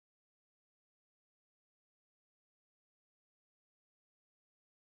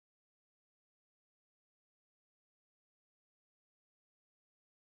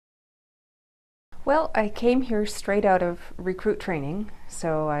Well, I came here straight out of recruit training.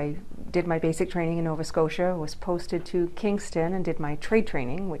 So I did my basic training in Nova Scotia, was posted to Kingston and did my trade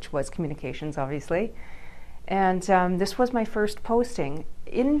training, which was communications, obviously. And this was my first posting.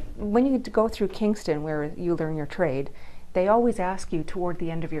 When you go through Kingston, where you learn your trade, they always ask you toward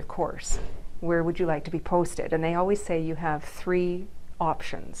the end of your course, where would you like to be posted? And they always say you have three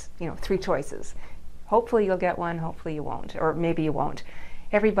options, three choices. Hopefully you'll get one, hopefully you won't, or maybe you won't.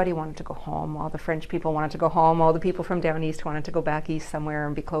 Everybody wanted to go home. All the French people wanted to go home. All the people from down east wanted to go back east somewhere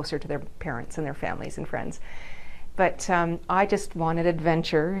and be closer to their parents and their families and friends. But I just wanted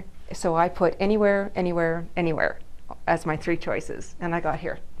adventure, so I put anywhere, anywhere, anywhere as my three choices, and I got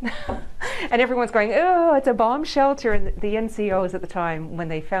here. And everyone's going, oh, it's a bomb shelter. And the NCOs at the time, when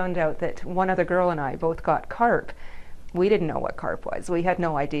they found out that one other girl and I both got carp, we didn't know what carp was. We had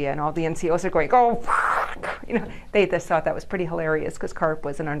no idea, and all the NCOs are going, oh, they just thought that was pretty hilarious because carp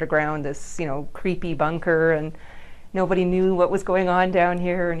was an underground, this, creepy bunker, and nobody knew what was going on down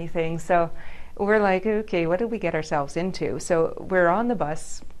here or anything. So we're like, okay, what did we get ourselves into? So we're on the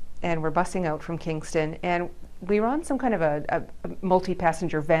bus, and we're busing out from Kingston, and we were on some kind of a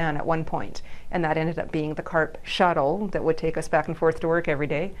multi-passenger van at one point, and that ended up being the carp shuttle that would take us back and forth to work every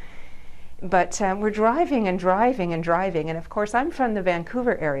day. But we're driving and driving and driving, and of course I'm from the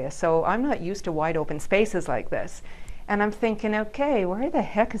Vancouver area, so I'm not used to wide open spaces like this. And I'm thinking, okay, where the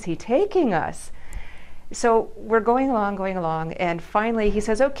heck is he taking us? So we're going along, and finally he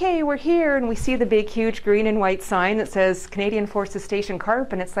says, okay, we're here, and we see the big, huge green and white sign that says Canadian Forces Station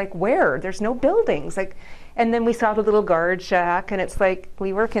Carp, and it's like, where? There's no buildings. And then we saw the little guard shack, and it's like,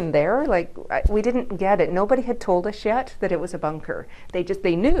 we work in there? We didn't get it. Nobody had told us yet that it was a bunker. They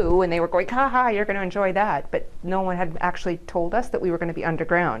knew, and they were going, ha, you're going to enjoy that. But no one had actually told us that we were going to be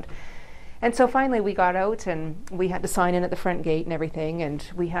underground. And so finally we got out, and we had to sign in at the front gate and everything, and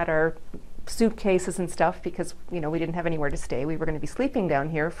we had our suitcases and stuff because, we didn't have anywhere to stay. We were going to be sleeping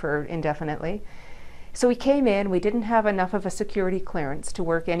down here for indefinitely. So we came in, we didn't have enough of a security clearance to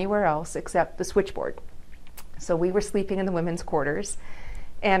work anywhere else except the switchboard. So we were sleeping in the women's quarters,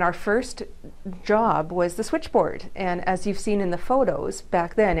 and our first job was the switchboard. And as you've seen in the photos,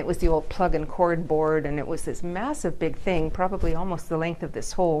 back then it was the old plug and cord board, and it was this massive big thing, probably almost the length of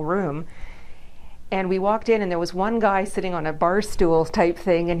this whole room. And we walked in, and there was one guy sitting on a bar stool type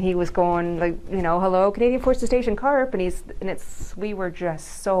thing, and he was going like, hello, Canadian Forces Station Carp, we were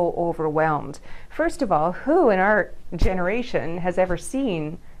just so overwhelmed. First of all, who in our generation has ever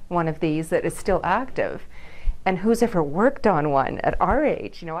seen one of these that is still active? And who's ever worked on one at our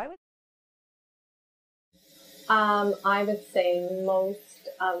age? I would say most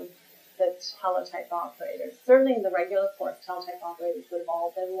of the teletype operators, certainly the regular force teletype operators, would have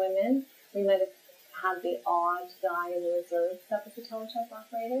all been women. We might have had the odd guy in the reserves that was a teletype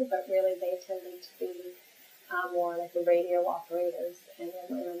operator, but really they tended to be more like the radio operators, and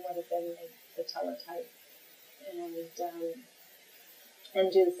then women would have been the teletype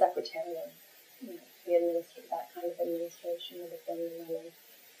and do the secretarial. That kind of administration would have been the women.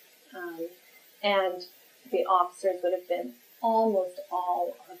 And the officers would have been, almost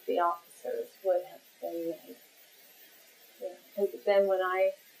all of the officers would have been men. Because then when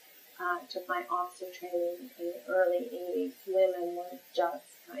I took my officer training in the early 80s, women were just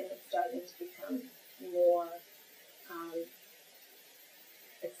kind of starting to become more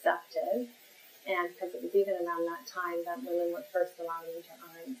accepted. And because it was even around that time that women were first allowed into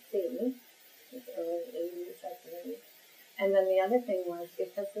RMC, the early 80s, I believe. And then the other thing was,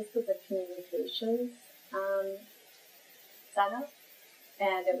 because this was a communications setup,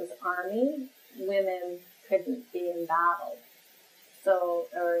 and it was Army, women couldn't be in battle,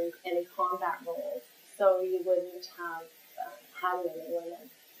 or in any combat roles, so you wouldn't have had many women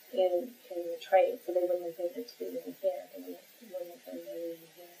in the trade, so they wouldn't have needed to be in here, they wouldn't have been many in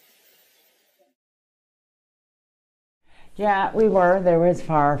here. Yeah, we were. There was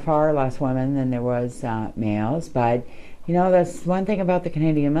far, far less women than there was males. But, that's one thing about the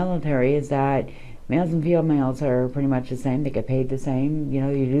Canadian military is that males and females are pretty much the same. They get paid the same.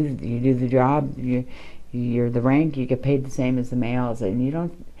 You do the job. You're the rank. You get paid the same as the males. And you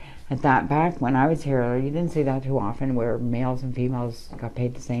don't. Back when I was here, you didn't see that too often, where males and females got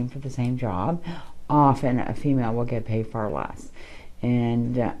paid the same for the same job. Often, a female will get paid far less.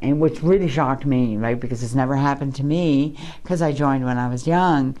 And which really shocked me, right? Because it's never happened to me, because I joined when I was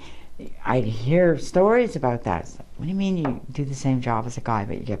young. I'd hear stories about that. So, what do you mean you do the same job as a guy,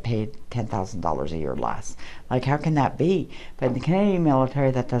 but you get paid $10,000 a year less? Like, how can that be? But in the Canadian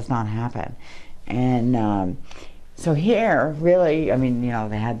military, that does not happen. And so here, really,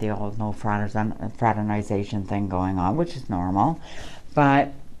 they had the old no fraternization thing going on, which is normal.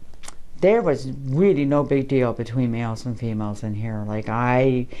 But there was really no big deal between males and females in here. Like,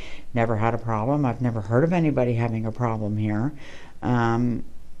 I never had a problem. I've never heard of anybody having a problem here.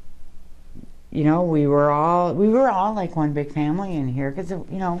 You know, we were all like one big family in here, because, you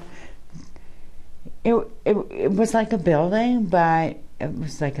know, it was like a building, but it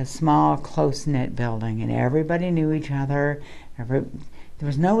was like a small, close-knit building, and everybody knew each other. There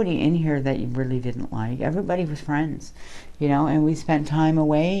was nobody in here that you really didn't like. Everybody was friends, you know, and we spent time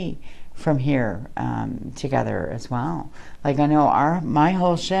away from here together as well. Like, I know my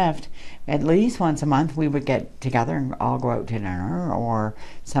whole shift, at least once a month we would get together and all go out to dinner, or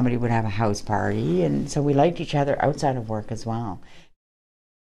somebody would have a house party, and so we liked each other outside of work as well.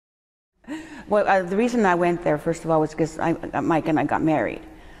 Well, the reason I went there, first of all, was because Mike and I got married.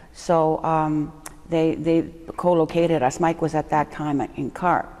 So they co-located us. Mike was at that time in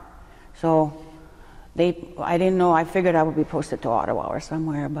Carp. So I didn't know, I figured I would be posted to Ottawa or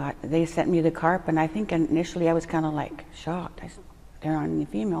somewhere, but they sent me to Carp, and I think initially I was kind of like shocked. There aren't any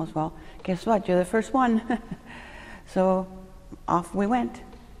females. Well, guess what? You're the first one. So off we went.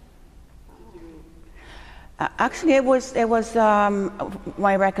 Actually, it was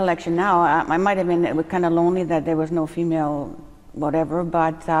my recollection now. I might have been, it was kind of lonely that there was no female whatever,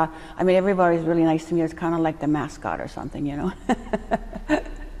 but I mean, everybody was really nice to me. It was kind of like the mascot or something, you know.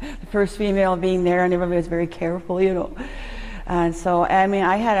 The first female being there, and everybody was very careful, you know. And so, I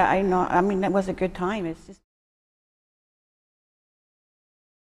mean, it was a good time. It's just